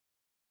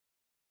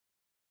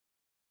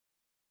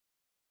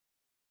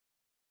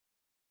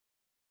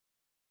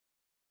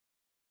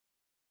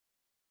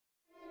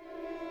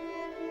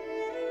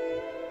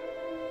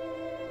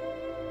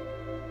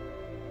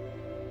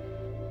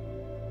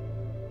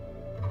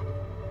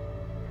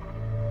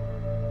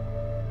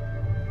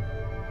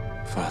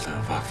Father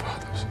of our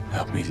fathers,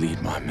 help me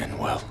lead my men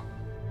well.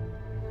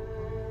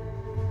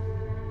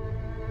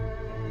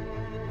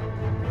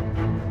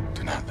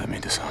 Do not let me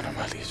dishonor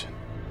my legion.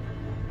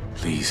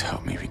 Please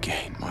help me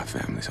regain my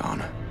family's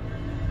honor.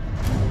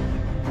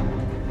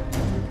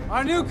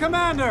 Our new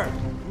commander,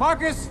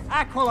 Marcus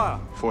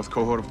Aquila. 4th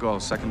Cohort of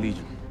Gauls, 2nd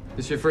Legion.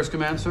 This your first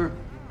command, sir?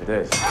 It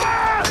is.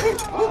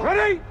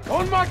 Ready?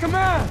 On my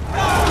command!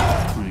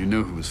 Well, you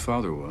knew who his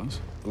father was.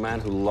 The man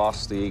who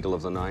lost the Eagle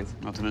of the Ninth.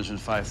 Not to mention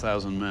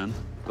 5,000 men.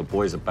 The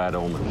boy's a bad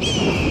omen.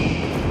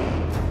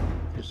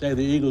 You say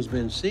the eagle's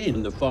been seen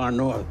in the far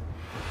north.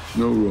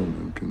 No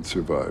Roman can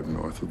survive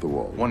north of the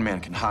wall. One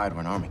man can hide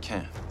where an army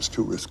can't. It's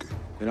too risky.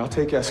 Then I'll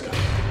take Esca.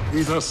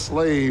 He's a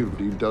slave.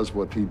 He does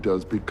what he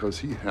does because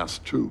he has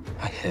to.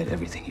 I heard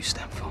everything you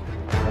stand for.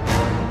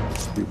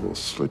 He will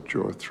slit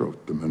your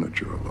throat the minute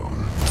you're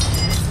alone.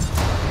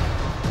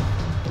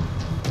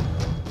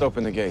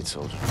 Open the gate,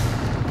 soldier.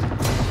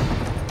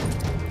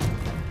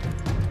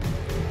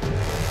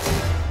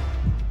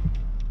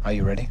 Are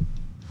you ready?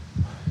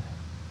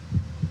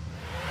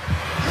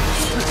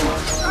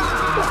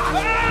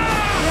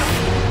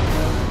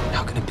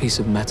 How can a piece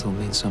of metal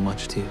mean so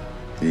much to you?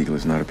 The eagle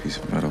is not a piece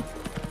of metal.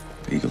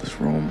 The eagle is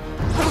Rome.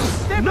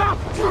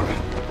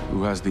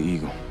 Who has the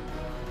eagle?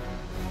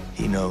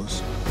 He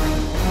knows.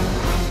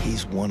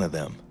 He's one of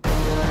them.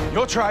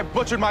 Your tribe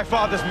butchered my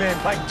father's men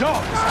like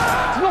dogs.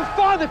 Your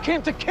father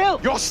came to kill!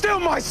 You're still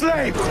my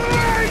slave!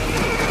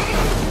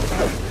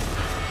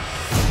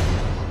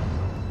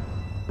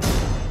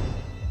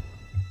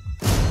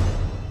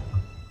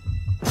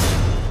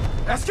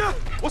 Esca,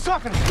 what's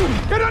happening?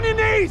 Get on your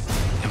knees!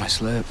 You're my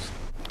slave.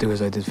 Do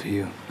as I did for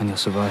you, and you'll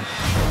survive.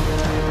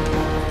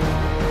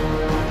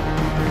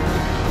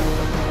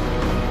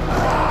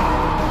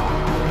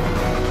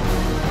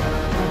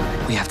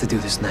 We have to do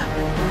this now.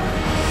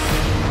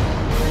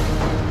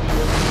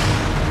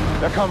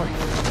 They're coming.